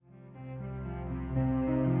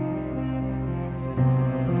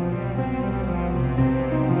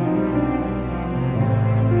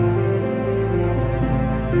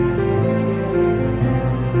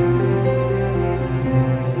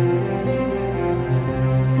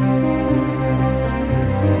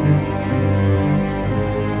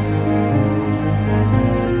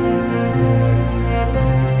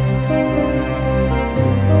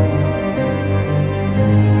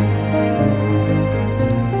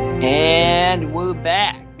And we're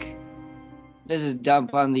back. This is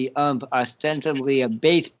Dump on the Ump, ostensibly a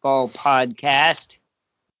baseball podcast.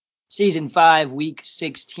 Season 5, Week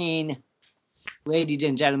 16. Ladies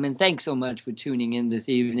and gentlemen, thanks so much for tuning in this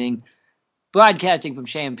evening. Broadcasting from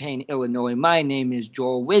Champaign, Illinois, my name is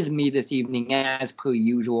Joel. With me this evening, as per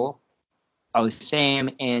usual, are Sam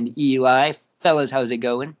and Eli. Fellas, how's it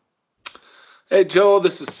going? Hey, Joel,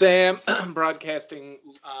 this is Sam, broadcasting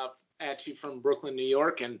at you from Brooklyn, New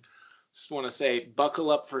York, and just want to say,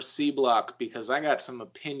 buckle up for C-Block, because I got some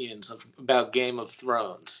opinions about Game of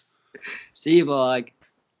Thrones. C-Block.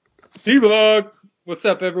 C-Block! What's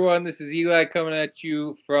up, everyone? This is Eli coming at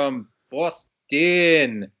you from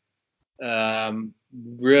Boston.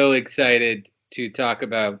 Real excited to talk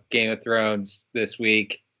about Game of Thrones this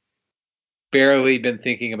week. Barely been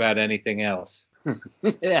thinking about anything else.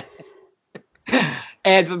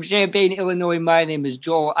 And from Champaign, Illinois, my name is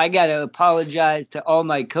Joel. I gotta apologize to all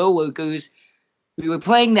my coworkers. We were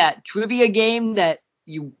playing that trivia game that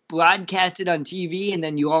you broadcasted on TV and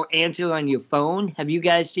then you all answer on your phone. Have you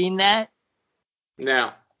guys seen that? No.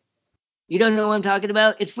 You don't know what I'm talking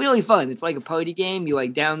about? It's really fun. It's like a party game. You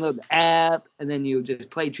like download the app and then you just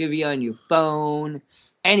play trivia on your phone.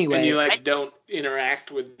 Anyway, and you don't interact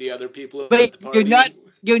with the other people but at the party.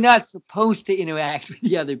 You're not supposed to interact with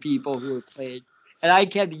the other people who are playing. And I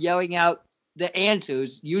kept yelling out the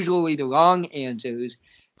answers, usually the wrong answers,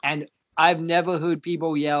 and I've never heard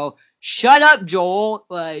people yell, "Shut up, Joel!"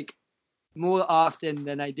 like more often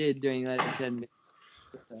than I did during that 10 minutes.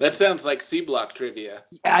 That sounds like C-Block trivia.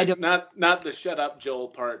 I don't. Not the "shut up, Joel"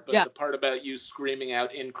 part, but the part about you screaming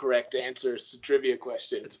out incorrect answers to trivia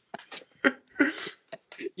questions.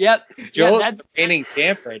 Yep. Joel's painting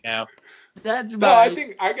camp right now. That's right. No, I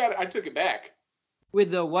think I took it back.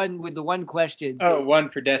 With the one question. Oh, one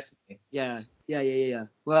for Destiny. Yeah.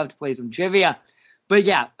 We'll have to play some trivia. But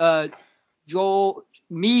yeah, Joel,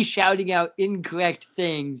 me shouting out incorrect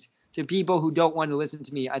things to people who don't want to listen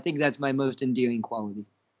to me, I think that's my most endearing quality.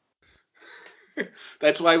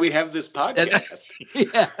 That's why we have this podcast.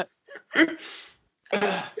 Yeah.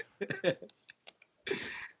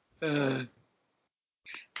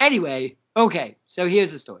 Anyway, okay, so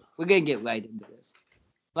here's the story. We're going to get right into this.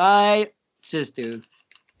 My sister,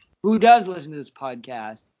 who does listen to this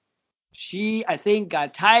podcast, she, I think,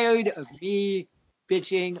 got tired of me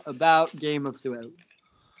bitching about Game of Thrones.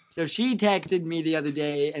 So she texted me the other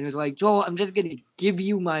day and was like, "Joel, I'm just going to give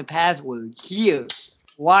you my password. Here,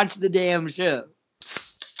 watch the damn show."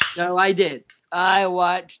 So I did. I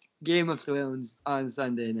watched Game of Thrones on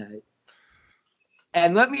Sunday night.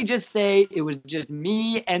 And let me just say, it was just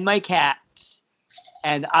me and my cats.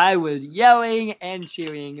 And I was yelling and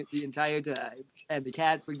cheering the entire time. And the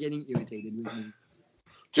cats were getting irritated with me.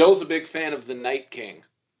 Joel's a big fan of the Night King.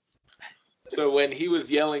 So when he was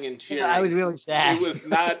yelling and cheering, I was really sad.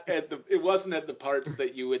 It wasn't at the parts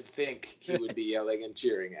that you would think he would be yelling and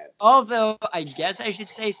cheering at. Also, I guess I should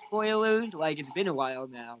say spoilers. Like, it's been a while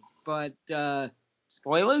now. But,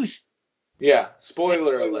 spoilers? Yeah,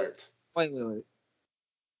 spoiler alert. Spoiler alert.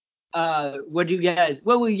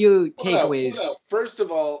 What were your takeaways? Well, first of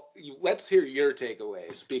all, let's hear your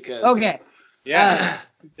takeaways, because okay. Yeah.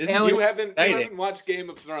 You haven't watched Game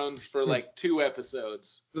of Thrones for like 2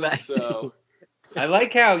 episodes. Right. So I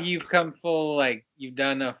like how you've you've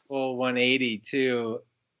done a full 180 too,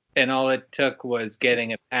 and all it took was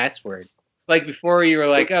getting a password. Like before you were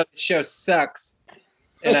like, "Oh, the show sucks,"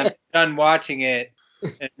 and I'm done watching it.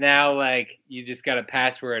 And now, you just got a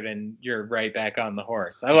password and you're right back on the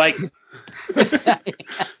horse. I like it.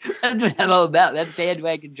 That's what I'm all about. That's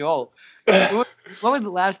bandwagon Joel. What was the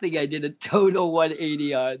last thing I did a total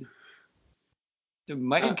 180 on? To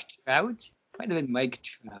Mike Trout? Might have been Mike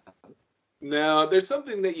Trout. No, there's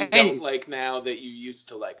something that you don't like now that you used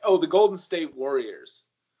to like. Oh, the Golden State Warriors.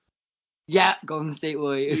 Yeah, Golden State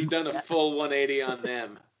Warriors. You've done a full 180 on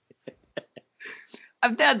them.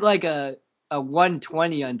 I've done like a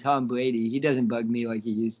 120 on Tom Brady. He doesn't bug me like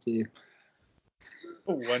he used to.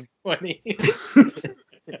 120.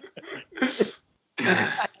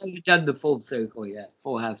 I haven't done the full circle yet.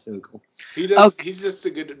 Full half circle. He does. Okay. He's just a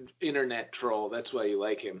good internet troll. That's why you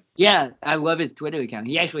like him. Yeah, I love his Twitter account.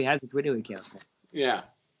 He actually has a Twitter account. Yeah.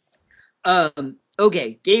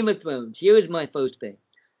 Okay, Game of Thrones. Here is my first thing.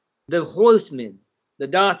 The Horsemen, the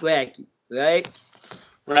Dothraki, right?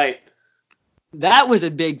 Right. That was a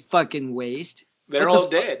big fucking waste. They're all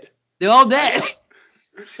dead. They're all dead.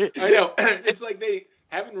 I know. It's like they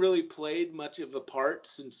haven't really played much of a part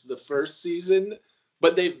since the first season,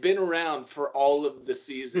 but they've been around for all of the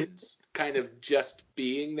seasons, kind of just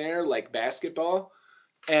being there like basketball,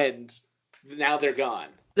 and now they're gone.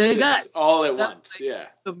 They got all at once. Yeah.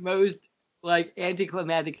 The most like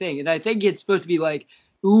anticlimactic thing. And I think it's supposed to be like,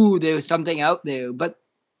 ooh, there's something out there, but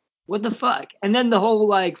what the fuck? And then the whole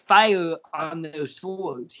like fire on those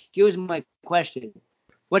swords. Here's my question: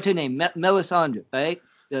 what's her name? Melisandre, right?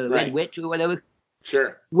 The Right. Red Witch or whatever.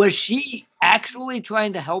 Sure. Was she actually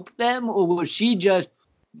trying to help them, or was she just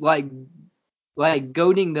like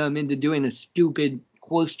goading them into doing a stupid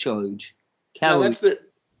horse charge? No, Cavalry. that's their.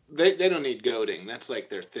 They don't need goading. That's like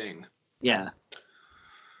their thing. Yeah.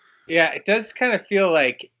 Yeah, it does kind of feel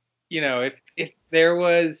like, if there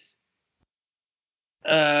was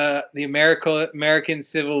the American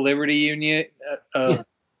Civil Liberty Union of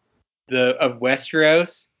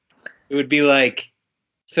Westeros, it would be like,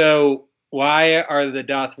 so why are the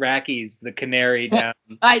Dothrakis the canary down?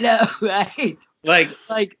 I know, right?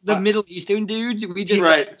 Like the Middle Eastern dudes. We just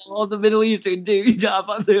Right. let all the Middle Eastern dudes off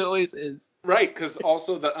on their horses. Right, because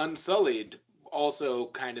also the Unsullied also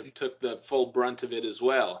kind of took the full brunt of it as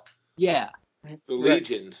well. Yeah. The Right.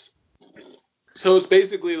 legions. So it's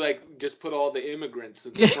basically like just put all the immigrants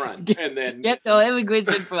in the front, and then Get the immigrants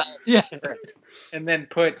in front. Yeah. and then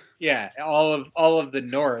put all of the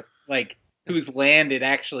North, like whose land it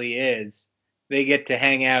actually is, they get to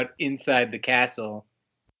hang out inside the castle.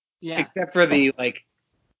 Yeah. Except for the like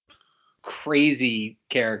crazy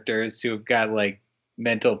characters who've got like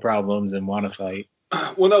mental problems and want to fight.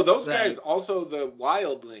 well, no, those Right. guys also the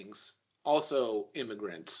wildlings, also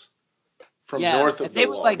immigrants from Yeah, north of and the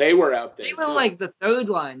wall. They were out there They were too. like the third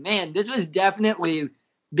line. Man, this was definitely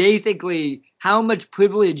basically how much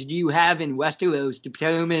privilege do you have in Westeros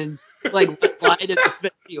determines like what line of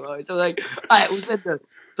defense you are. So like, all right, we said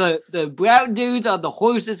the brown dudes on the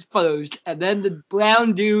horses first, and then the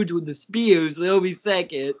brown dudes with the spears, they'll be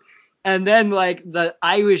second, and then like the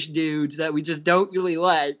Irish dudes that we just don't really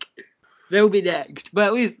like, they'll be next. But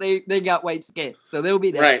at least they got white skin, so they'll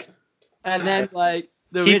be next. Right. And then like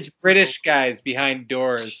the Keep rich British guys behind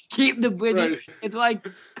doors. keep the British. Right. It's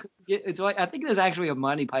like I think there's actually a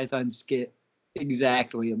Monty Python skit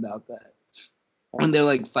exactly about that when they're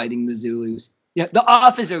like fighting the Zulus. Yeah, the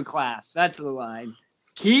officer class. That's the line.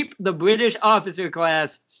 Keep the British officer class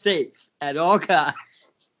safe at all costs.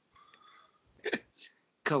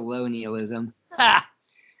 Colonialism. Ha!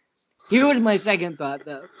 Here was my second thought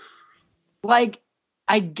though. Like,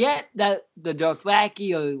 I get that the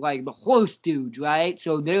Dothraki are like the horse dudes, right?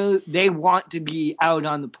 So they want to be out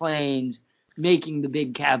on the plains making the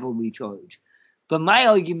big cavalry charge. But my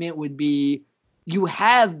argument would be you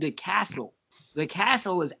have the castle. The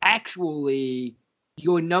castle is actually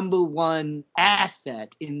your number one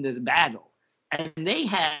asset in this battle. And they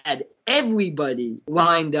had everybody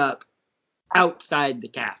lined up outside the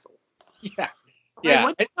castle. Yeah. Like, Yeah.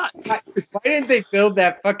 what the fuck? Why didn't they build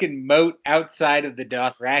that fucking moat outside of the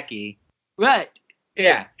Dothraki? Right.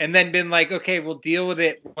 Yeah, and then been like, okay, we'll deal with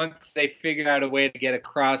it once they figure out a way to get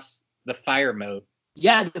across the fire moat.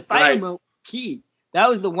 Yeah, the fire Right. moat was key. That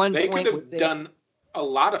was the one They point could where have done a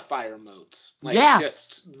lot of fire moats. Like Yeah.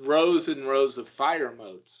 just rows and rows of fire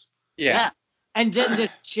moats. Yeah. And then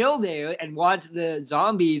just chill there and watch the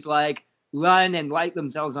zombies like run and light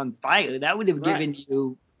themselves on fire. That would have given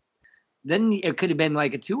you. Then it could have been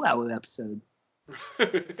like a 2-hour episode.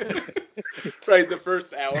 Right, the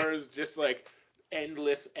first hour is just like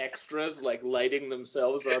endless extras like lighting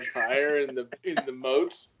themselves on fire in the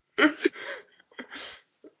moats.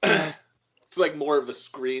 It's like more of a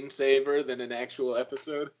screensaver than an actual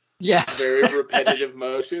episode. Yeah. Very repetitive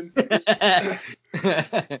motion.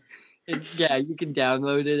 Yeah, you can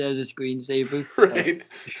download it as a screensaver. Right.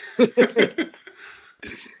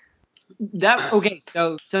 Okay,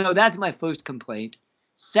 so that's my first complaint.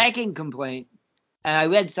 Second complaint, and I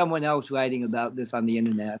read someone else writing about this on the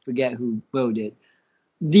internet. I forget who wrote it.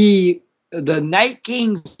 The Night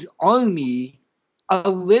King's army a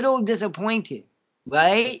little disappointing,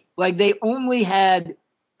 right? Like they only had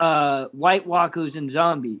White Walkers and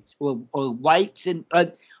zombies, or whites and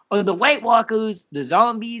or the White Walkers, the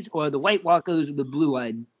zombies, or the White Walkers, the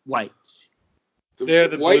blue-eyed whites. They're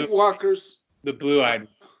the White Walkers. The blue-eyed.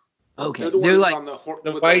 Okay, They're the ones like on the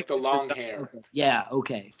the with white like the long hair. okay. Yeah,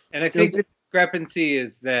 okay. And I So think the discrepancy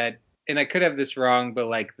is that, and I could have this wrong, but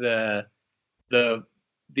like the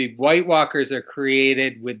White Walkers are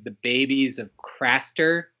created with the babies of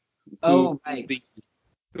Craster. right.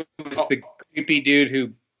 Who was the creepy dude who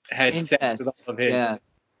had Incest. sex with all of his Yeah.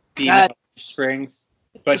 female God, springs.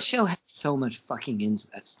 the But show has so much fucking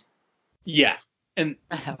incest. yeah, and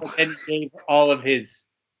Hell. then he gave all of his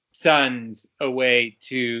sons away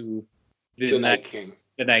to The Night King.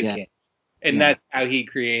 The Night Yeah. King, and Yeah. that's how he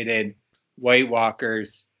created White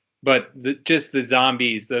Walkers. But just the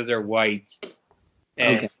zombies, those are whites.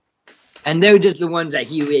 And Okay. And they're just the ones that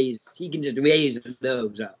he raised. He can just raise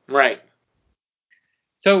those up. Right.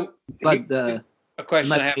 So, But a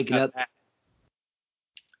question I have about that.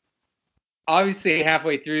 Obviously,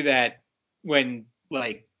 halfway through that, when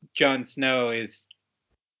like Jon Snow is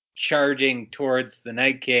charging towards the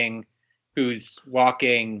Night King, who's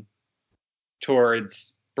walking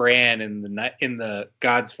towards Bran in the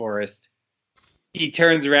God's Forest, he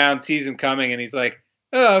turns around, sees him coming, and he's like,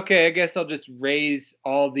 "Oh, okay, I guess I'll just raise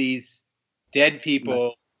all these dead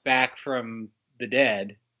people back from the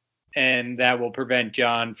dead, and that will prevent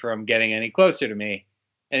Jon from getting any closer to me."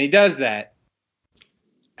 And he does that.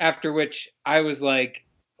 After which I was like,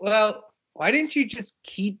 well, why didn't you just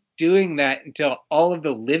keep doing that until all of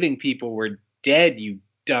the living people were dead, you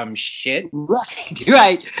dumb shit?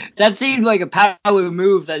 Right. That seemed like a power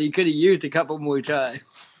move that he could have used a couple more times.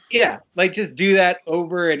 Yeah, like just do that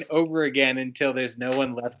over and over again until there's no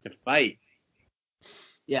one left to fight.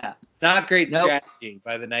 Yeah. Not great strategy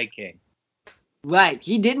by the Night King. Right.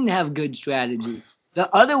 He didn't have good strategy. The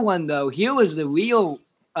other one, though, here was the real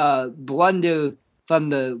blunder from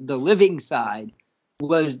the living side,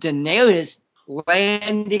 was Daenerys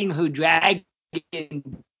landing her dragon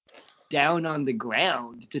down on the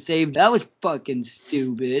ground to save. That was fucking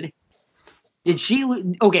stupid. Did she?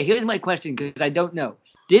 Okay, here's my question, because I don't know.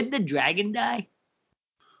 Did the dragon die?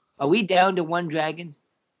 Are we down to one dragon?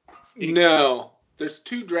 No. There's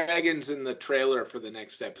 2 dragons in the trailer for the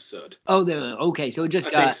next episode. Oh, okay. So it just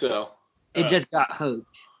I think so. It just got hurt.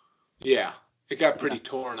 Yeah. It got pretty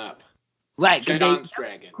torn up. Right. Jon's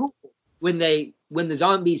dragon. Cool. When the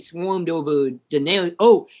zombies swarmed over Daenerys.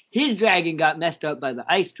 Oh, his dragon got messed up by the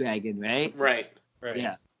ice dragon, right? Right.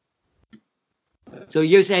 Yeah. So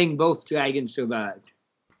you're saying both dragons survived?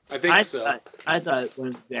 I think so. I thought one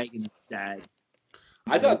of the dragons died.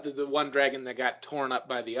 I thought that the one dragon that got torn up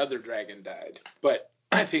by the other dragon died, but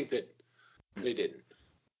I think that they didn't.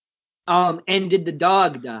 And did the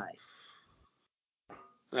dog die?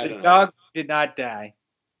 The dog did not die.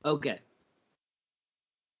 Okay.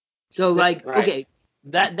 So okay,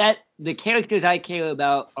 that the characters I care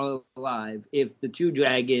about are alive if the 2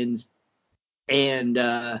 dragons and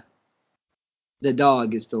the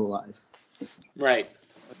dog is still alive. Right.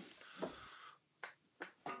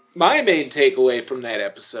 My main takeaway from that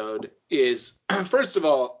episode is, first of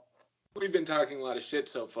all, we've been talking a lot of shit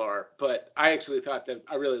so far, but I actually thought that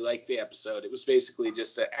I really liked the episode. It was basically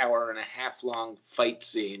just an hour and a half long fight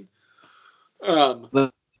scene.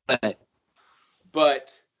 But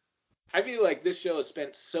I feel like this show has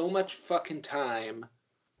spent so much fucking time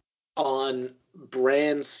on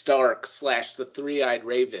Bran Stark / the Three-Eyed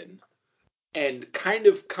Raven, and kind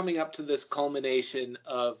of coming up to this culmination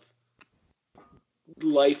of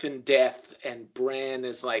life and death, and Bran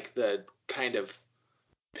is like the kind of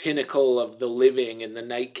pinnacle of the living, and the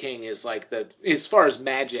Night King is like as far as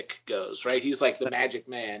magic goes, right? He's like the magic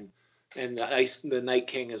man, and the Night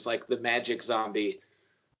King is like the magic zombie.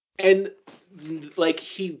 And like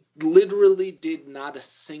he literally did not a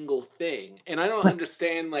single thing. And I don't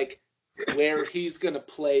understand like where he's gonna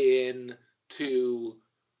play in to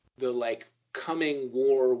the like coming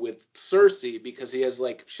war with Cersei, because he has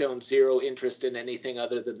like shown zero interest in anything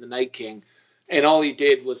other than the Night King. And all he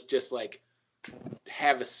did was just like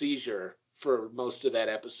have a seizure for most of that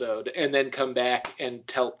episode and then come back and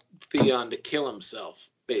tell Theon to kill himself,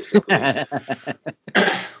 basically.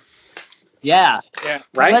 Yeah.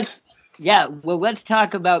 Right? Well, let's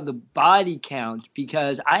talk about the body count,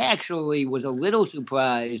 because I actually was a little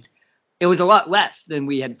surprised. It was a lot less than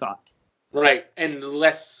we had thought. Right, and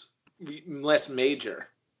less major.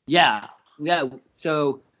 Yeah.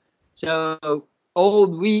 So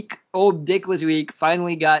old Dickless Week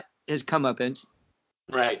finally got his comeuppance.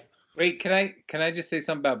 Right. Wait, can I just say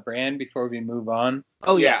something about Bran before we move on?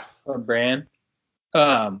 Oh yeah. On Bran.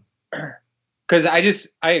 Because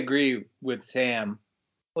I agree with Sam.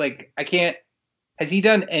 Like, I can't. Has he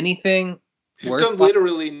done anything? He's done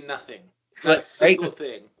literally nothing. Not a single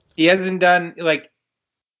thing. He hasn't done, like,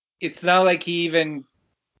 it's not like he even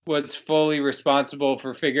was fully responsible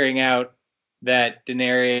for figuring out that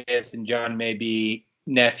Daenerys and Jon may be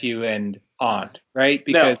nephew and aunt, right?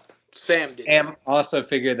 Because no, Sam did. Sam also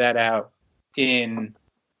figured that out in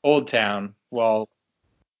Old Town while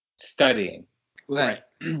studying. Right.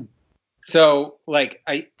 So, like,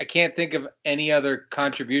 I can't think of any other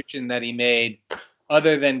contribution that he made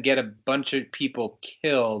other than get a bunch of people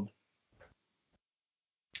killed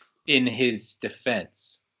in his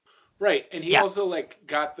defense. Right, and he also, like,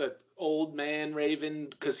 got the old man Raven,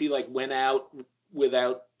 because he, like, went out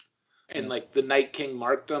without, and, like, the Night King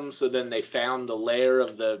marked them, so then they found the lair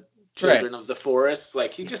of the Children of the Forest.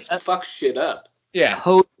 Like, he just fucks shit up. Yeah.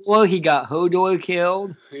 Hodor, he got Hodor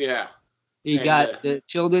killed. Yeah. He And, got the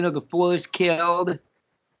Children of the Forest killed.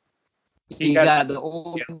 He got the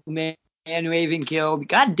old man Raven killed.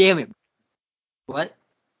 God damn it. What?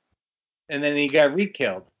 And then he got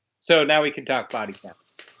re-killed. So now we can talk body count.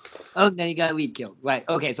 Oh, then he got killed. Right.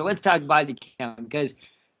 Okay, so let's talk body count because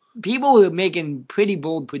people were making pretty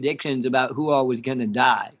bold predictions about who all was gonna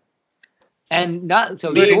die. And not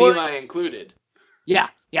so me and Jorah, Eli included. yeah.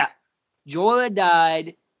 Jorah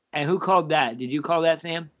died, and who called that? Did you call that,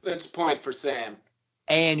 Sam? That's a point for Sam.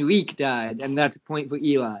 And Reek died, and that's a point for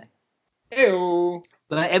Eli. Ew.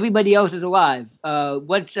 But everybody else is alive.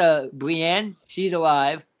 What's Brienne? She's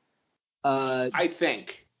alive. I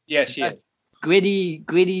think. Yeah, she is.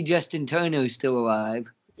 Gritty Justin Turner's still alive.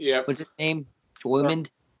 Yep. What's his name? Tormund?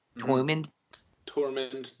 Mhm.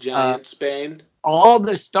 Tormund, Giant Spain. All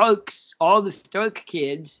the Stark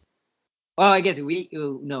kids. Well, I guess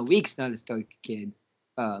Reek's not a Stark kid.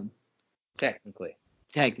 Technically.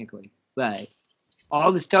 Right.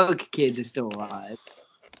 All the Stark kids are still alive.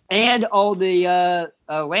 And all the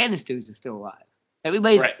Lannisters are still alive.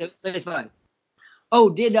 Everybody's fine. Oh,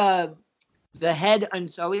 did the head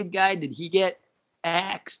Unsullied guy, did he get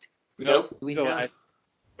axed? Nope. He's alive.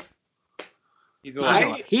 He's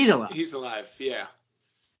alive. He's alive. He's alive, yeah.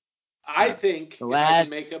 I think if I can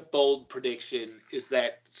make a bold prediction is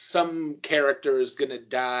that some character is going to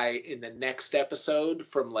die in the next episode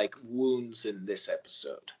from like wounds in this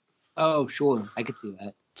episode. Oh, sure. I could see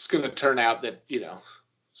that. It's going to turn out that,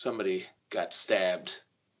 somebody got stabbed.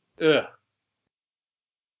 Ugh.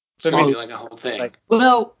 It's going to be like a whole thing.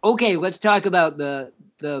 Well, okay, let's talk about the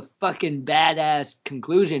fucking badass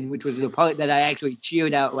conclusion, which was the part that I actually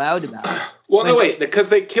cheered out loud about. Well, no, wait, because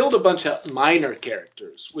they killed a bunch of minor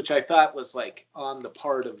characters, which I thought was like on the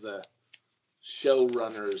part of the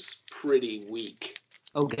showrunners pretty weak.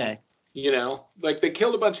 Okay. Like they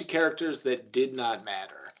killed a bunch of characters that did not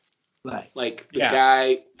matter. Right. Like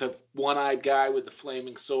the one-eyed guy with the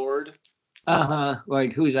flaming sword.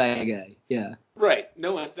 Like who's that guy? Yeah. Right.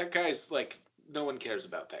 That guy's like, no one cares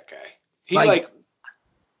about that guy. He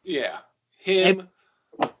him,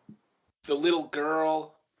 the little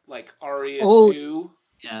girl, like Arya too.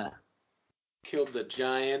 Yeah. Killed the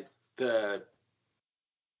giant, the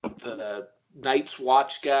Night's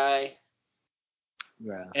Watch guy.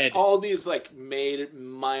 Yeah. All these like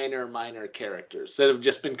minor characters that have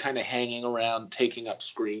just been kind of hanging around, taking up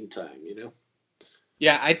screen time.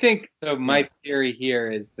 Yeah, I think so. My theory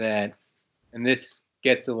here is that, and this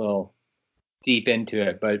gets a little deep into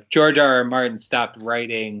it, but George R.R. Martin stopped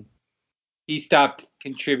writing. He stopped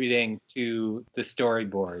contributing to the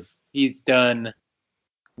storyboards. He's done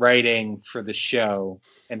writing for the show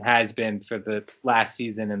and has been for the last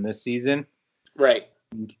season and this season. Right.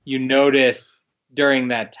 And you notice during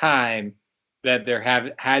that time that there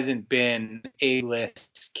hasn't been A-list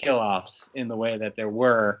kill-offs in the way that there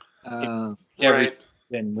were every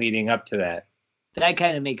season leading up to that. That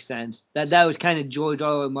kind of makes sense. That was kind of George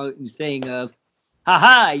R. R. Martin's thing of,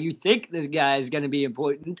 haha, you think this guy is going to be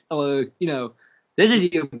important, or, this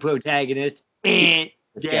is your protagonist. Dead.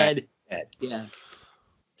 Yeah.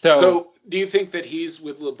 So, do you think that he's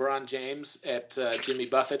with LeBron James at Jimmy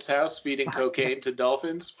Buffett's house feeding cocaine to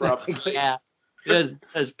dolphins? Probably. Yeah.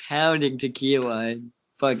 Just pounding tequila in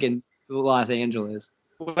fucking Los Angeles.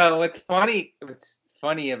 Well, what's funny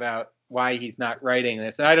about why he's not writing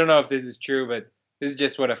this, and I don't know if this is true, but this is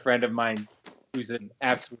just what a friend of mine who's an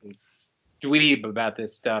absolute dweeb about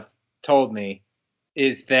this stuff told me,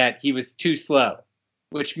 is that he was too slow,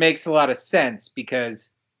 which makes a lot of sense because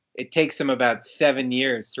it takes him about 7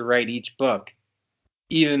 years to write each book,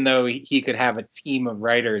 even though he could have a team of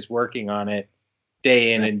writers working on it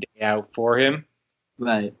day in and day out for him.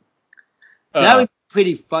 Right. That would be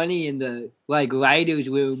pretty funny in the writers'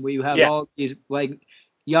 room where you have all these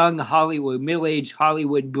young middle-aged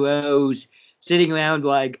Hollywood bros sitting around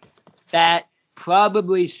like fat,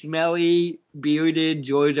 probably smelly, bearded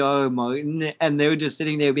George R. R. Martin, and they're just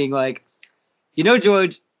sitting there being like,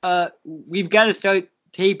 George, we've got to start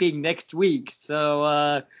taping next week,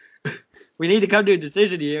 so we need to come to a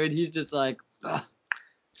decision here. And he's just like,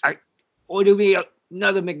 order me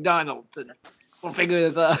another McDonald's, and we'll figure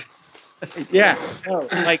this out. Yeah, no,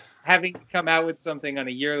 like having to come out with something on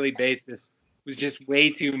a yearly basis was just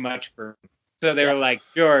way too much for him. So they were like,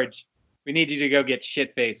 George, we need you to go get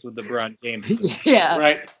shit-faced with LeBron James. Yeah.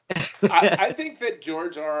 Right. I think that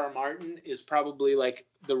George R. R. Martin is probably like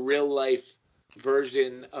the real-life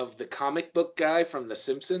version of the comic book guy from The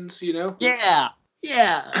Simpsons, Yeah.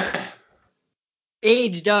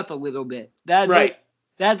 Aged up a little bit. That's right.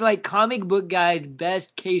 That's like comic book guy's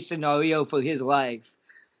best case scenario for his life.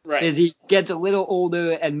 Right. is he gets a little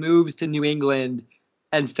older and moves to New England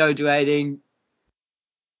and starts writing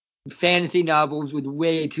fantasy novels with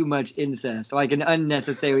way too much incest, like an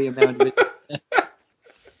unnecessary amount of it.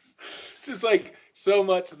 Just like so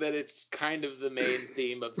much that it's kind of the main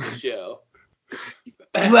theme of the show.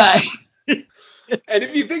 Right. And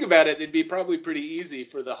if you think about it, it'd be probably pretty easy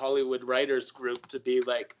for the Hollywood writers group to be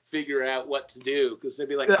like, figure out what to do. Because they'd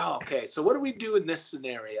be like, oh, okay, so what do we do in this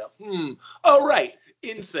scenario? Oh, right,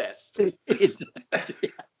 incest. It's,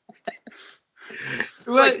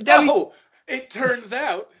 Like, oh, it turns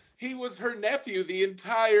out he was her nephew the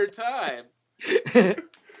entire time.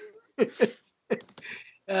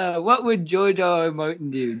 What would George R. R.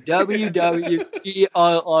 Martin do?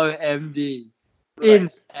 WWTRRMD. Right.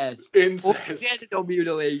 Incest. Incest. Or genital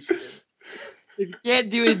mutilation. If you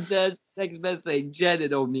can't do incest, next best thing,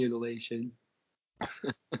 genital mutilation.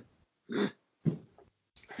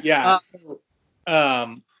 Yeah.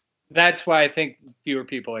 That's why I think fewer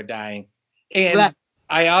people are dying. And Right.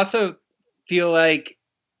 I also feel like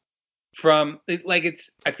I feel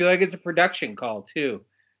like it's a production call too.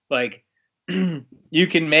 Like you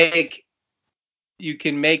can make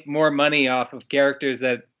more money off of characters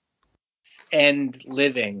that end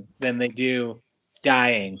living than they do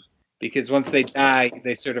dying, because once they die,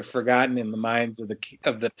 they're sort of forgotten in the minds of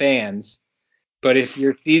the fans. But if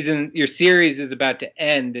your series is about to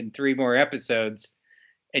end in 3 more episodes,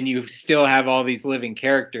 and you still have all these living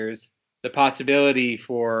characters, the possibility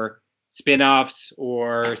for spin-offs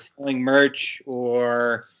or selling merch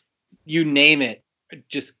or you name it,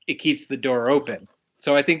 it keeps the door open.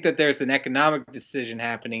 So I think that there's an economic decision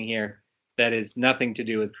happening here that is nothing to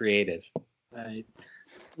do with creative. Right.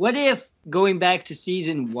 What if, going back to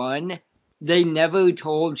season 1, they never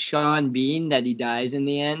told Sean Bean that he dies in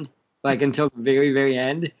the end, like until the very, very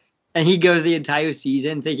end, and he goes the entire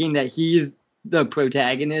season thinking that he's the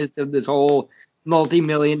protagonist of this whole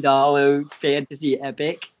multi-million-dollar fantasy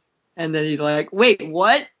epic, and then he's like, "Wait,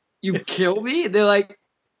 what? You kill me?" They're like,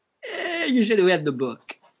 "You should have read the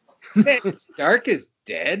book." Stark is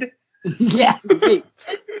dead? Yeah, wait.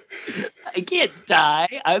 I can't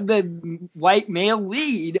die. I'm the white male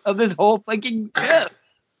lead of this whole fucking show.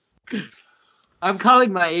 I'm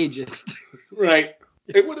calling my agent. Right.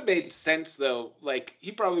 It would have made sense though. Like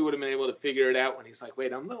he probably would have been able to figure it out when he's like,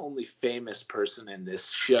 "Wait, I'm the only famous person in this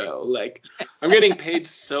show. Like, I'm getting paid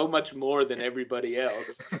so much more than everybody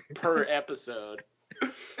else per episode."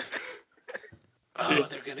 Oh,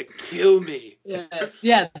 they're gonna kill me.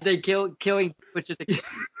 Yeah. They killing was just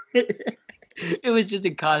it was just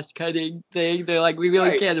a cost cutting thing. They're like, we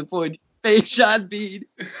really can't afford to pay Sean Bean.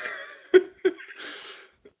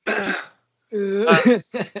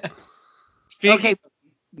 Okay,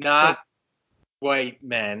 not white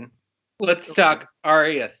men. Let's talk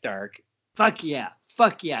Arya Stark. Fuck yeah.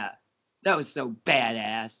 That was so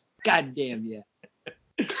badass. God damn yeah.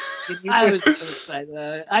 I was so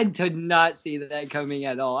excited. I did not see that coming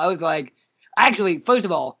at all. I was like, actually, first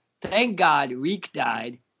of all, thank God Reek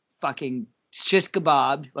died. Fucking shish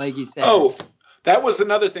kebab, like he said. Oh, that was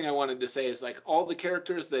another thing I wanted to say is like all the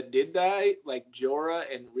characters that did die, like Jorah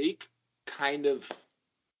and Reek, kind of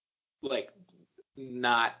like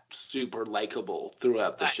not super likable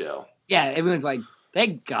throughout the show. Yeah, everyone's like,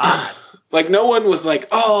 thank God. Like no one was like,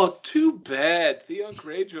 "Oh, too bad Theon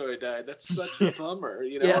Greyjoy died. That's such a bummer,"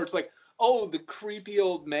 you know. Yeah. Or it's like, "Oh, the creepy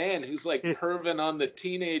old man who's like perving on the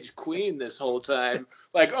teenage queen this whole time."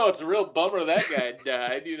 Like, "Oh, it's a real bummer that guy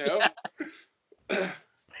died," you know.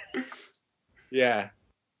 Yeah.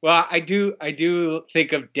 Well, I do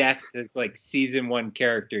think of deaths as like season 1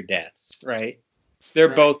 character deaths, right? They're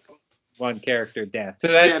Right. both one character death. So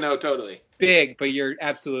that's Yeah, no, totally. big, but you're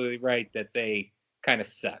absolutely right that they kind of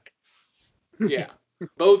suck. Yeah.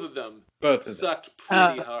 Both of them Both of them sucked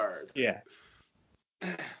pretty hard. Yeah.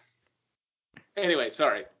 Anyway,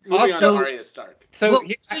 sorry. Moving on to Arya Stark. So well,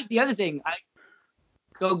 here's the other thing.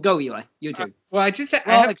 Go, Eli. Your turn. Well, I just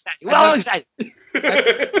We're all excited.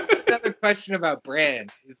 Another question about Bran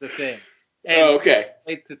is the thing. And okay.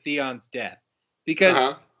 Relates to Theon's death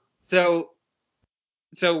because so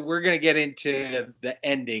we're gonna get into the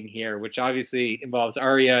ending here, which obviously involves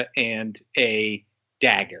Arya and a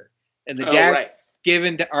dagger, and the dagger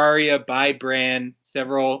given to Arya by Bran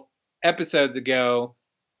several episodes ago,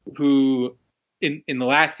 who in the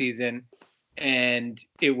last season, and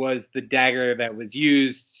it was the dagger that was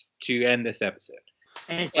used to end this episode.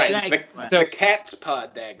 Right. The cat's paw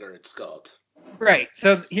dagger, it's called. Right.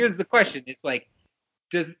 So here's the question: it's like,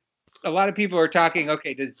 does a lot of people are talking?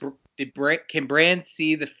 Okay, can Bran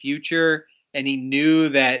see the future, and he knew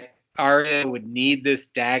that Arya would need this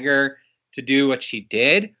dagger to do what she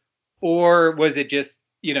did, or was it just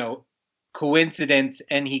coincidence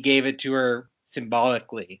and he gave it to her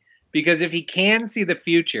symbolically. Because if he can see the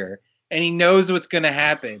future and he knows what's going to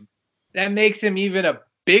happen, that makes him even a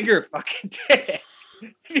bigger fucking dick.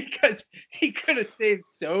 Because he could have saved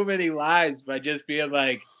so many lives by just being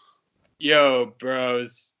like, yo,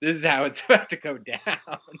 bros, this is how it's about to go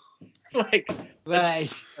down. Like,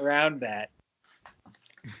 Right. around that.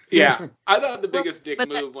 Yeah, I thought the biggest dick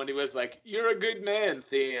move when he was like, "You're a good man,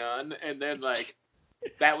 Theon," and then like,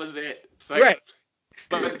 that was it. It's like, Right.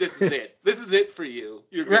 But this is it. This is it for you.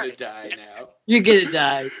 You're gonna die now. You're gonna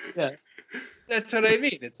die. Yeah. That's what I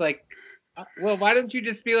mean. It's like, well, why don't you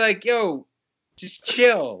just be like, yo, just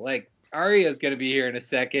chill. Like, Arya's gonna be here in a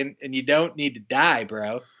second, and you don't need to die,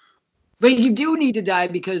 bro. But you do need to die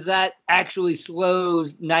because that actually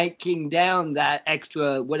slows Night King down that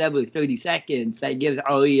extra, 30 seconds that gives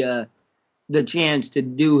Arya the chance to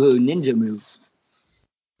do her ninja moves.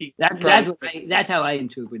 That's how I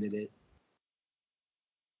interpreted it.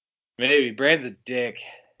 Maybe. Bran's a dick.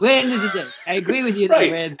 Brand is a dick. I agree with you,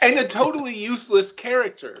 Right, Brand. and a totally useless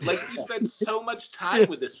character. Like, you spend so much time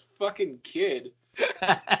with this fucking kid,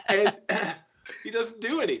 and he doesn't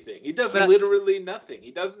do anything. He does literally nothing.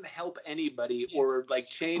 He doesn't help anybody or like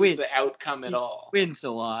change the outcome at all. He squints a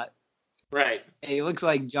lot. Right. And he looks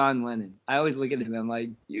like John Lennon. I always look at him. I'm like,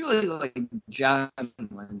 you look like John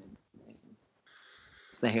Lennon.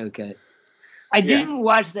 It's the haircut. I didn't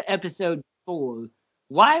watch the episode 4.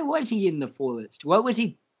 Why was he in the forest? What was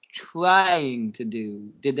he trying to do?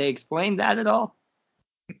 Did they explain that at all?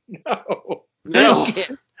 No.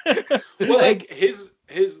 Well, like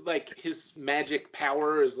his magic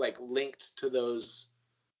power is like linked to those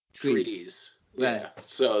trees. Right. Yeah.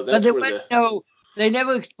 So that's where they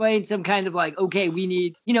never explained some kind of like, okay, we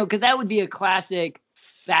need, because that would be a classic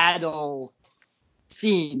battle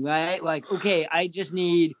scene, right? Like, okay, I just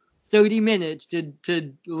need 30 minutes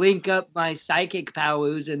to link up my psychic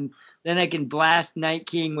powers, and then I can blast Night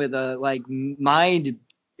King with a like mind.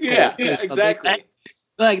 Yeah, exactly.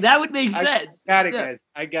 That would make sense. I got it, guys.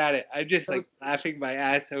 I got it. I'm just like laughing my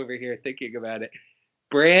ass over here thinking about it.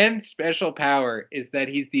 Bran's special power is that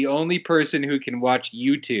he's the only person who can watch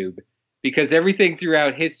YouTube, because everything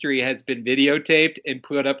throughout history has been videotaped and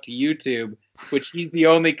put up to YouTube, which he's the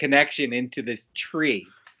only connection into this tree.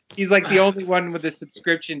 He's like the only one with a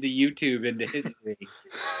subscription to YouTube into history.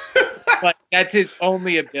 Like, that's his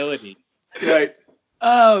only ability. Right.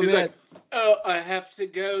 Oh, he's man. like, oh, I have to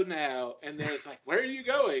go now. And then it's like, where are you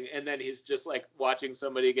going? And then he's just like watching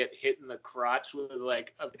somebody get hit in the crotch with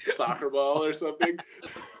like a soccer ball or something.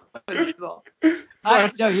 No,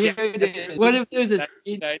 here it is. What if there's a...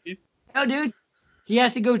 No, dude. He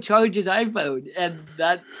has to go charge his iPhone, and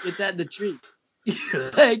it's at the tree.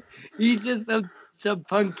 Like, he's just some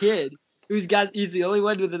punk kid he's the only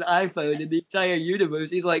one with an iPhone in the entire universe.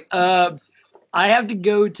 He's like, I have to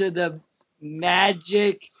go to the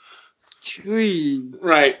magic tree.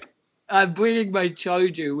 Right. I'm bringing my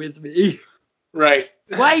charger with me. Right.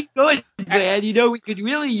 Why good, man? We could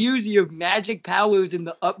really use your magic powers in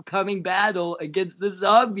the upcoming battle against the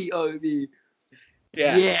zombie army.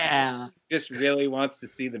 Yeah. Just really wants to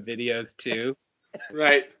see the videos too.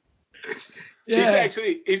 Right. Yeah.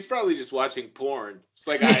 He's probably just watching porn. It's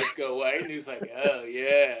like eyes go white, and he's like, oh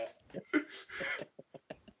yeah.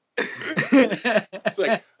 It's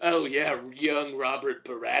like, oh yeah, young Robert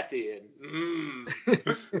Baratheon.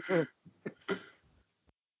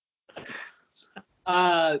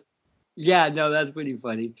 Yeah, no, that's pretty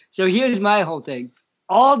funny. So here's my whole thing.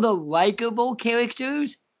 All the likable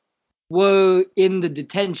characters were in the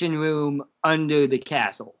detention room under the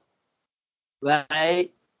castle.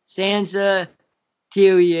 Right? Sansa,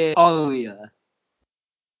 Tyrion, Arya.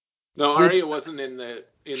 No, Arya wasn't in the.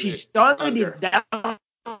 She started. That was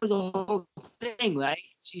the whole thing, right?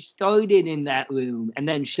 She started in that room, and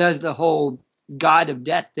then she does the whole God of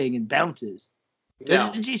Death thing and bounces.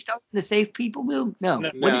 Doesn't she start in the safe people room? No.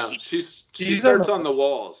 She starts on the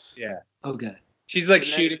walls. Yeah. Okay. She's like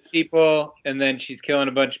shooting people, and then she's killing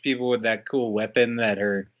a bunch of people with that cool weapon that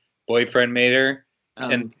her boyfriend made her.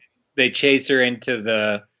 And they chase her into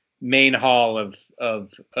the main hall of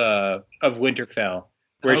Winterfell,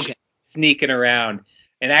 where she's sneaking around.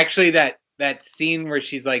 And actually, that scene where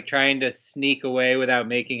she's like trying to sneak away without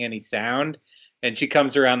making any sound, and she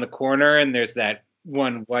comes around the corner, and there's that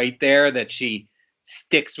one white there that she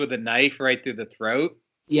sticks with a knife right through the throat.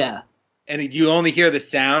 Yeah. And you only hear the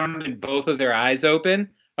sound and both of their eyes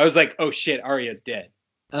open. I was like, oh shit, Arya's dead.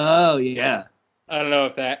 Oh, yeah. I don't know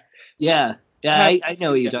if that... Yeah. Yeah, I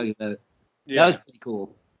know what you're talking about. Yeah. That was pretty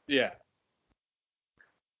cool. Yeah.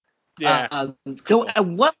 Yeah. So at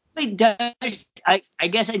what point does... I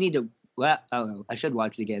guess I need to well, I don't know. I should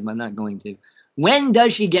watch it again, but I'm not going to. When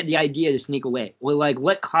does she get the idea to sneak away? Or like,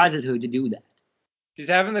 what causes her to do that? She's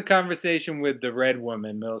having the conversation with the red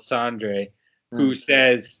woman, Melisandre, who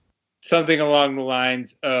says something along the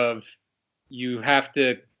lines of, "You have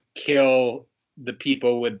to kill the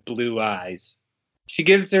people with blue eyes." She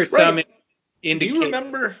gives her some indication.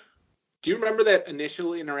 Do you remember that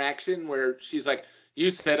initial interaction where she's like,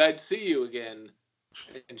 "You said I'd see you again,"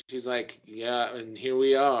 and she's like, "Yeah, and here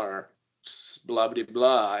we are." Blah blah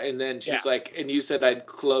blah, and then she's like, "And you said I'd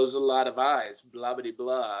close a lot of eyes." Blah blah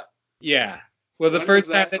blah. Yeah. Well, When was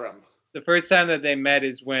that from? The first time that they met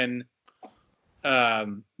is when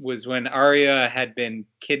Arya had been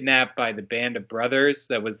kidnapped by the band of brothers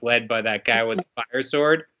that was led by that guy with the fire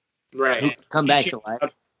sword. Right. Come back to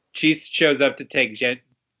life. She shows up to take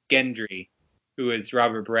Gendry, who is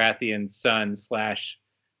Robert Baratheon's son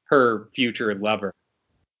 / her future lover.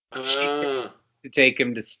 To take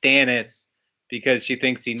him to Stannis because she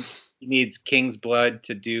thinks he needs king's blood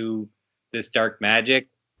to do this dark magic.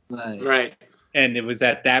 Right. And it was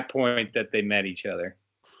at that point that they met each other.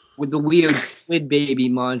 With the weird squid baby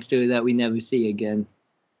monster that we never see again.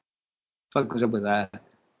 Fuck was up with that?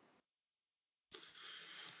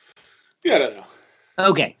 Yeah, I don't know.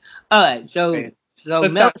 Okay. All right. So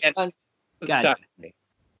Melisandre.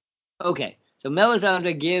 Okay. So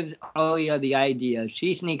Melisandre gives Arya the idea.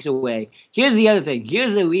 She sneaks away. Here's the other thing.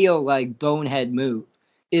 Here's the real like bonehead move.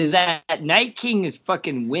 Is that Night King is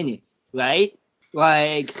fucking winning, right?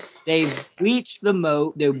 Like they've breached the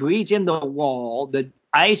moat. They're breaching the wall. The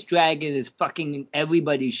ice dragon is fucking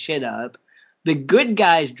everybody's shit up. The good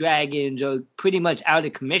guys' dragons are pretty much out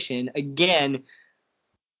of commission. Again,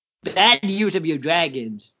 bad use of your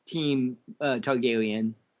dragons, Team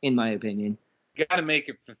Targaryen, in my opinion. You gotta make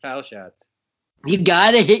it for foul shots. You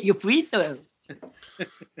gotta hit your free throws.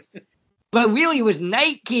 But really, it was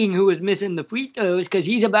Night King who was missing the free throws because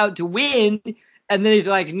he's about to win, and then he's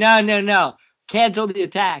like, no, cancel the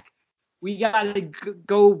attack. We gotta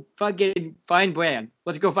go fucking find Bran.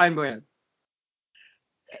 Let's go find Bran.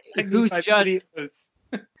 Who's just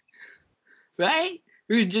right?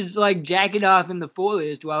 Who's just like jacking off in the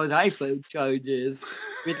forest while his iPhone charges.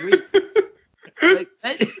 Like,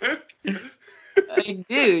 like,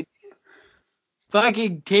 dude,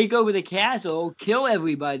 fucking take over the castle, kill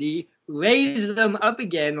everybody, raise them up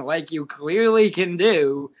again like you clearly can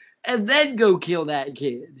do, and then go kill that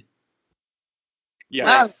kid. Yeah.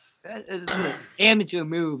 Wow, that's an amateur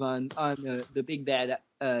move on the big bad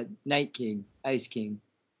Night King, Ice King.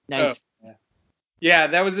 Nice. Oh. Yeah,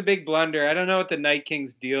 that was a big blunder. I don't know what the Night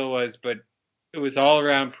King's deal was, but it was all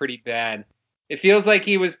around pretty bad. It feels like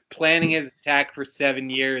he was planning his attack for 7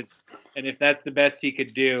 years, and if that's the best he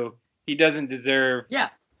could do, he doesn't deserve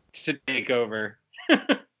to take over.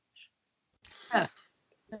 Yeah.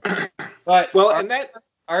 But and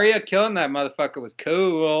Arya killing that motherfucker was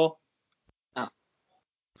cool. Oh.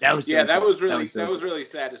 That was really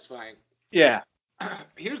satisfying. Yeah.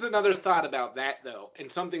 Here's another thought about that though,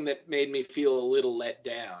 and something that made me feel a little let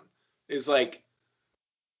down is like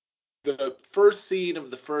the first scene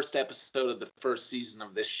of the first episode of the first season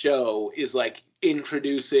of this show is like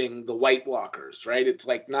introducing the White Walkers, right? It's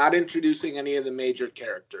like not introducing any of the major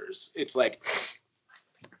characters. It's like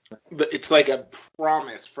a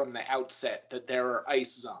promise from the outset that there are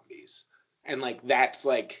ice zombies, and like that's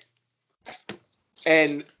like,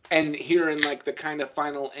 and here in like the kind of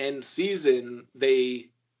final end season, they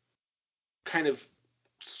kind of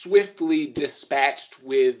swiftly dispatched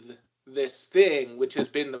with this thing, which has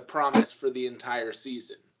been the promise for the entire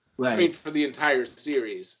season. Right. I mean, for the entire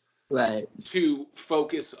series. Right. To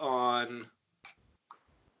focus on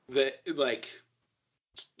the, like,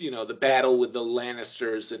 you know, the battle with the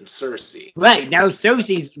Lannisters and Cersei. Right. Now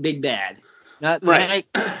Cersei's big bad. Not right.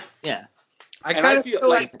 Yeah. I feel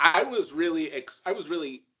like I was really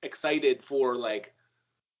excited for, like,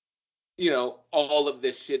 you know, all of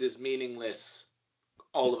this shit is meaningless.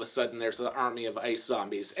 All of a sudden there's an army of ice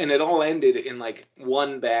zombies, and it all ended in like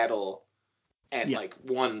one battle at like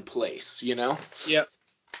one place, you know? Yep.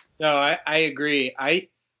 No, I agree. I'm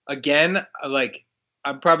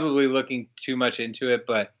probably looking too much into it,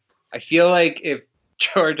 but I feel like if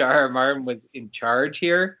George R.R. Martin was in charge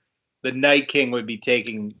here, the Night King would be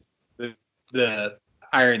taking the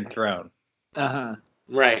Iron Throne.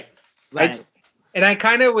 Right. And I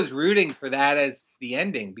kind of was rooting for that as the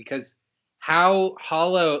ending, because how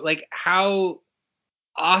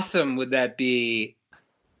awesome would that be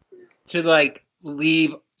to like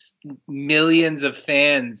leave millions of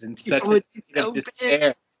fans in such a state of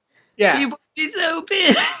despair? Yeah. People would be so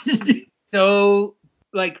pissed. So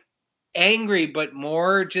like angry, but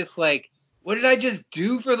more just like what did I just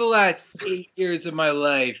do for the last 8 years of my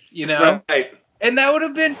life? You know? Right. And that would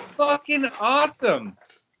have been fucking awesome.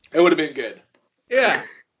 It would have been good. Yeah.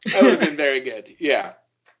 That would have been very good. Yeah.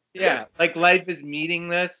 Yeah. Like life is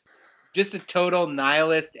meaningless. Just a total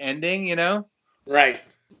nihilist ending, you know? Right.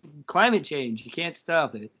 Climate change, you can't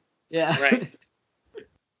stop it. Yeah. Right.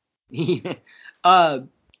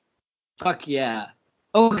 Fuck yeah.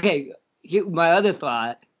 Okay, my other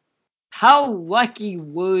thought. How lucky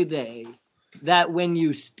were they that when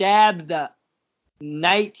you stab the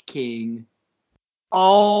Night King,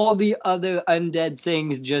 all the other undead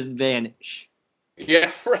things just vanish?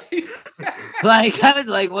 Yeah, right. Like, I was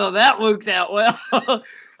like, well, that worked out well.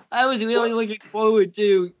 I was really looking forward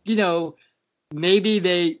to,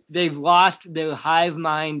 maybe they've lost their hive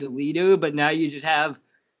mind leader, but now you just have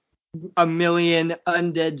a million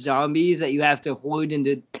undead zombies that you have to hoard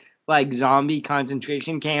into like zombie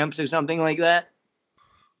concentration camps or something like that.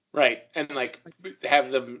 Right. And like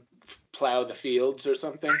have them plow the fields or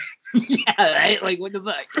something. Yeah, right? Like, what the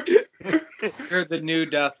fuck? Or the new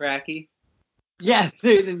Dothraki. Yeah,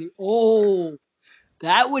 that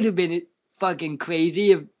would have been fucking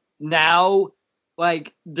crazy if now,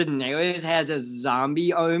 like, Daenerys has a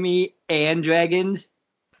zombie army and dragons.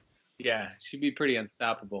 Yeah, she'd be pretty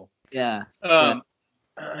unstoppable. Yeah.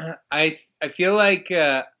 I feel like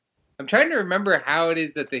I'm trying to remember how it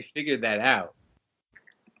is that they figured that out.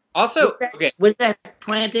 Also, okay. Was that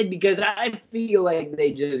planted? Because I feel like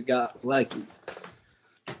they just got lucky.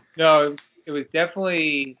 No, it was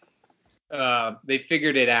definitely they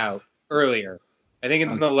figured it out earlier. I think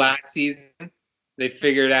in the last season they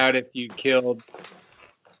figured out if you killed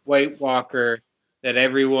White Walker, that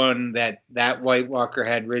everyone that White Walker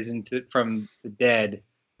had risen from the dead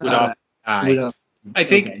would also die. I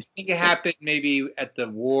think it happened maybe at the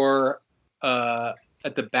war,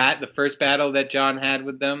 at the first battle that Jon had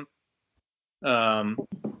with them,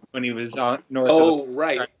 when he was on north of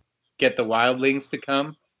right. Get the wildlings to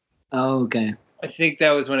come. Oh, okay. I think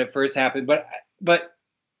that was when it first happened. But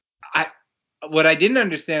what I didn't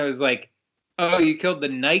understand was like, oh, you killed the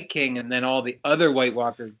Night King, and then all the other White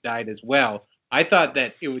Walkers died as well. I thought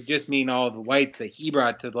that it would just mean all the whites that he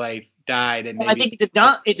brought to life died, and maybe I think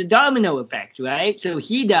it's a domino effect, right? So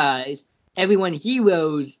he dies, everyone he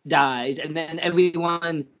rose dies, and then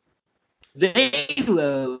everyone they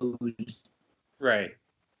rose right,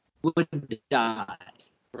 would die.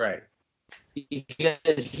 right.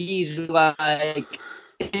 Because he's like,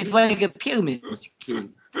 it's like a pyramid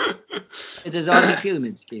scheme. It's a zombie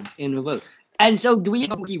pyramid scheme in reverse. And so, do we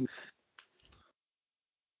know he?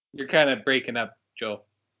 You're kind of breaking up, Joel.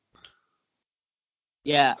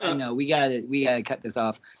 Yeah, I know. We gotta cut this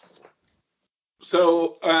off.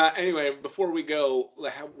 So anyway, before we go,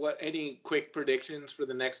 what any quick predictions for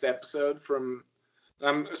the next episode from?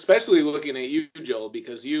 I'm especially looking at you, Joel,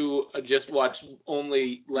 because you just watched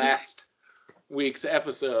only last week's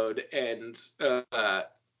episode, and so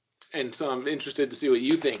I'm interested to see what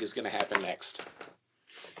you think is going to happen next.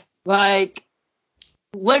 Like,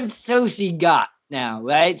 what's Cersei got now,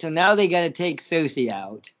 right? So now they gotta take Cersei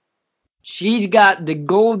out. She's got the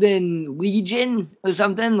Golden Legion or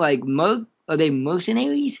something, like are they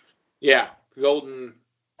mercenaries? Yeah, Golden.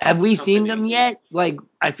 Have we Company. seen them yet? Like,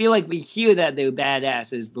 I feel like we hear that they're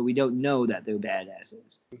badasses, but we don't know that they're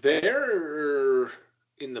badasses. They're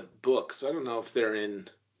in the books. I don't know if they're in.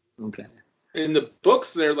 Okay. In the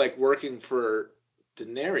books, they're like working for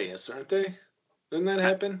Daenerys, aren't they? Didn't that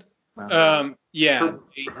happen? Yeah.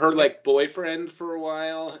 Her like boyfriend for a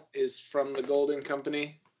while is from the Golden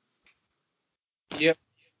Company. Yep.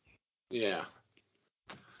 Yeah.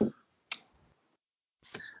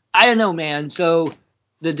 I don't know, man. So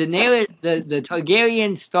the Daenerys, the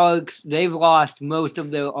Targaryen Starks, they've lost most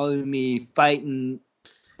of their army fighting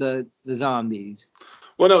the zombies.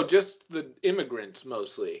 Well, no, just the immigrants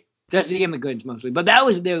mostly. Just the immigrants mostly. But that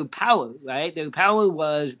was their power, right? Their power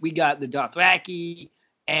was we got the Dothraki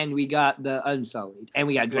and we got the Unsullied and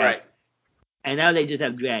we got dragons. Right. And now they just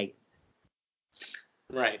have dragons.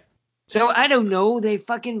 Right. So I don't know. They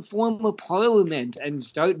fucking form a parliament and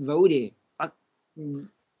start voting.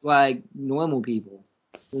 Like normal people.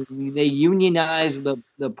 They unionize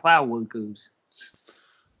the plow workers.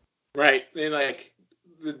 Right. They like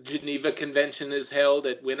the Geneva Convention is held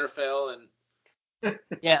at Winterfell, and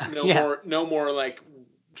no more like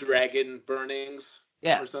dragon burnings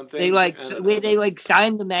or something. They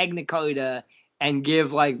sign the Magna Carta and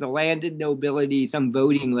give like the landed nobility some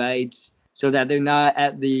voting rights so that they're not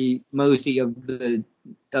at the mercy of the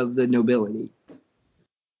nobility,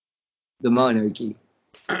 the monarchy.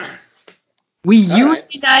 We All right.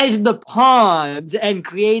 unionize the pawns and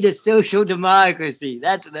create a social democracy.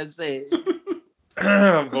 That's what I'm saying.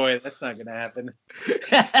 Oh boy, that's not gonna happen.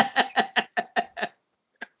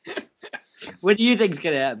 What do you think's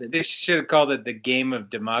gonna happen? They should have called it the Game of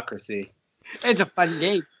Democracy. It's a fun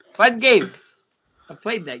game. Fun game. I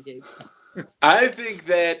played that game. I think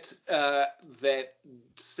that that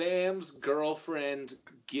Sam's girlfriend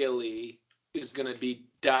Gilly is going to be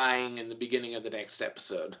dying in the beginning of the next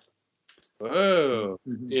episode. Whoa.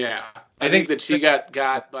 Yeah, I I think think- that she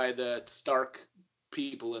got by the Stark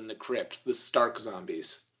people in the crypt, the Stark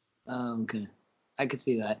zombies. Oh, okay. I could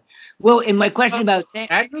see that. Well, and my question about Sam.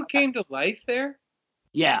 Agnew came to life there?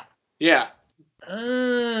 Yeah. Yeah,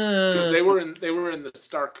 because Oh. they were in the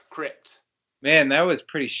Stark crypt. Man, that was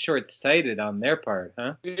pretty short-sighted on their part,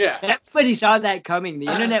 huh? Yeah, Everybody saw that coming. The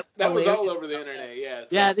internet. that was all hilarious. over the internet. Yeah,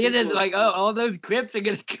 it's Yeah, like the internet's people- like, oh, all those crypts are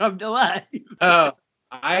gonna come to life. Oh,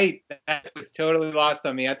 that was totally lost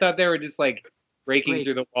on me. I thought they were just like breaking Wait.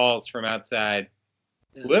 through the walls from outside.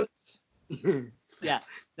 Yeah. Whoops. Yeah.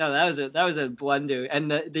 No, that was a blunder,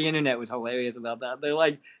 and the internet was hilarious about that. They're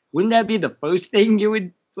like, wouldn't that be the first thing you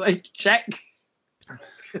would like check?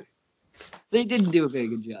 They didn't do a very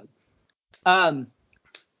good job.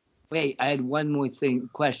 Wait, I had one more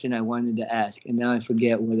question I wanted to ask, and now I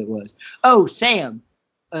forget what it was. Oh, Sam,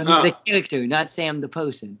 the character, not Sam the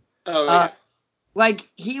person. Oh yeah. Like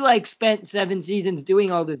he like spent 7 seasons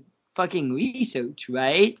doing all the fucking research,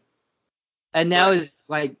 right? And now Right. is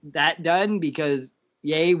like that done because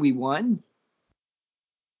yay, we won.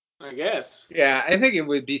 I guess. Yeah, I think it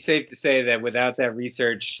would be safe to say that without that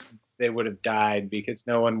research, they would have died because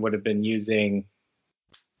no one would have been using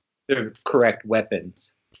the correct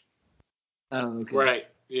weapons. Oh, okay. Right.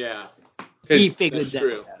 Yeah. He 'Cause figured That's that.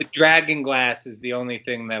 true. the dragon glass is the only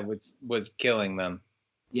thing that was killing them.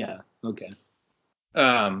 Yeah. Okay.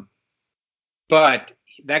 But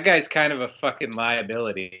that guy's kind of a fucking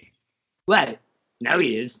liability. Right. Now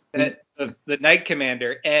he is. The Knight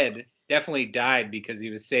Commander, Ed, definitely died because he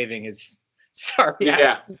was saving his sorry.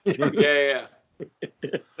 Yeah. Yeah.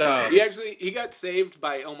 So He got saved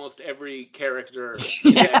by almost every character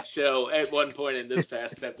in Yeah. that show at one point in this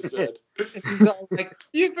past episode. he's all like,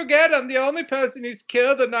 you forget I'm the only person who's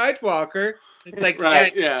killed a Nightwalker. It's like,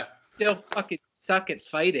 Right. yeah, Yeah. you still fucking suck at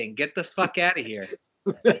fighting. Get the fuck out of here.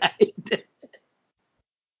 Right.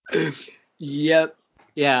 Yep.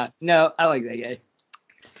 Yeah. No, I like that guy.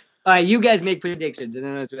 All right, you guys make predictions, and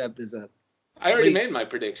then let's wrap this up. I already Wait. made my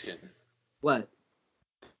prediction What?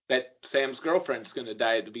 that Sam's girlfriend's going to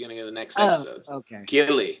die at the beginning of the next Oh, episode. okay.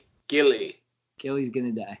 Gilly. Gilly's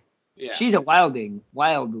gonna die. Yeah. She's a wildling.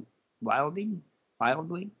 Wildling. Wildling.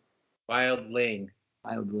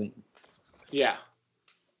 Wildling. Yeah.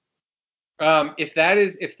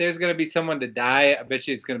 If there's gonna be someone to die, I bet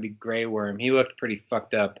you it's gonna be Grey Worm. He looked pretty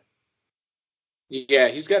fucked up. Yeah,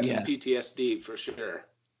 he's got Yeah. some PTSD for sure.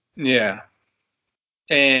 Yeah.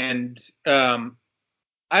 And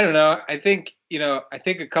I don't know. I think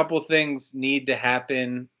a couple things need to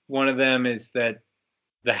happen. One of them is that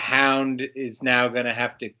the Hound is now gonna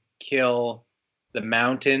have to kill the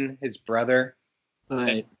Mountain, his brother.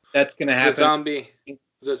 Right. That's gonna happen.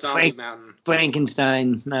 The zombie Frank- mountain.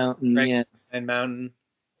 Frankenstein Mountain. Frank- Yeah. and Mountain.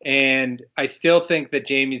 And I still think that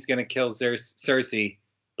Jaime's going to kill Cersei,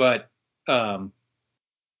 but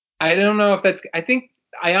I don't know if that's.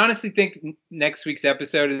 I honestly think next week's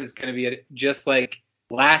episode is going to be just like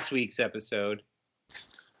last week's episode,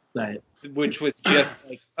 Right. which was just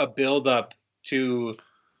like a build up to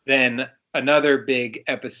then another big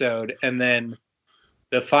episode, and then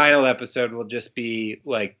the final episode will just be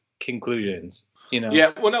like conclusions.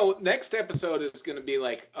 Yeah, well, no. Next episode is going to be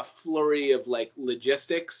like a flurry of like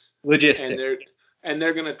logistics, Logistics. and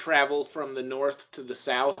they're going to travel from the north to the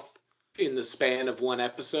south in the span of one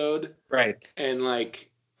episode, Right. and like,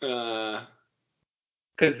 Because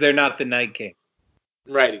they're not the Night King.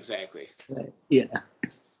 right, exactly. Right. Yeah.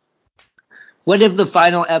 What if the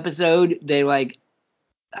final episode they like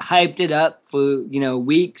hyped it up for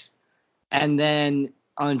weeks, and then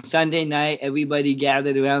on Sunday night everybody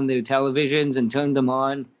gathered around their televisions and turned them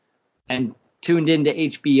on and tuned into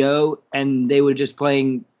HBO, and they were just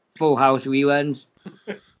playing Full House reruns?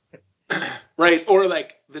 Right, or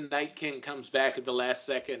like the Night King comes back at the last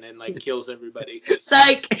second and like kills everybody.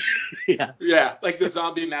 Psych. Yeah. Yeah, like the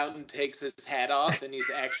zombie mountain takes his hat off and he's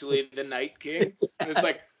actually the Night King. And it's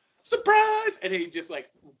like, surprise! And he just like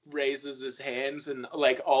raises his hands and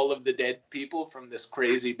like all of the dead people from this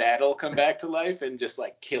crazy battle come back to life and just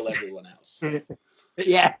like kill everyone else.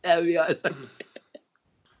 Yeah, that'd be awesome.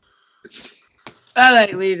 All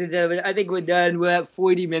right, ladies and gentlemen, I think we're done. We're at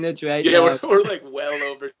 40 minutes right Yeah, now. we're like well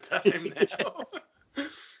over time now.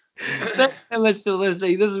 Thanks so much for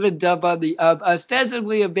listening. This has been Dump on the Up,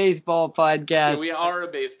 ostensibly a baseball podcast. Yeah, we are a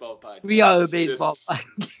baseball podcast. We are a baseball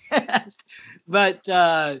podcast. But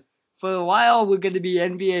for a while, we're going to be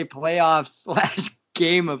NBA playoffs /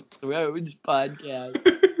 Game of Thrones podcast.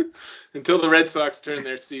 Until the Red Sox turn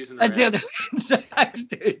their season around. Until the Red Sox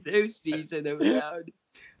turn their season around.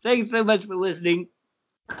 Thanks so much for listening.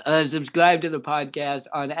 Subscribe to the podcast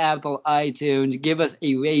on Apple iTunes. Give us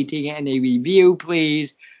a rating and a review,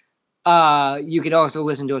 please. You can also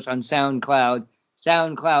listen to us on SoundCloud.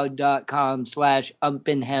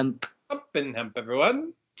 SoundCloud.com/UmpandHemp. Up and hemp,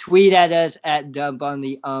 everyone. Tweet at us at Dump on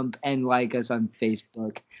the Ump and like us on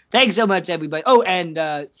Facebook. Thanks so much, everybody. Oh, and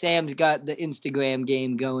Sam's got the Instagram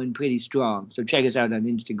game going pretty strong, so check us out on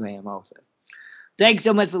Instagram also. Thanks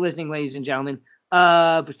so much for listening, ladies and gentlemen.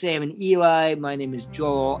 For Sam and Eli, my name is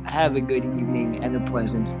Joel. Have a good evening and a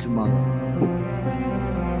pleasant tomorrow.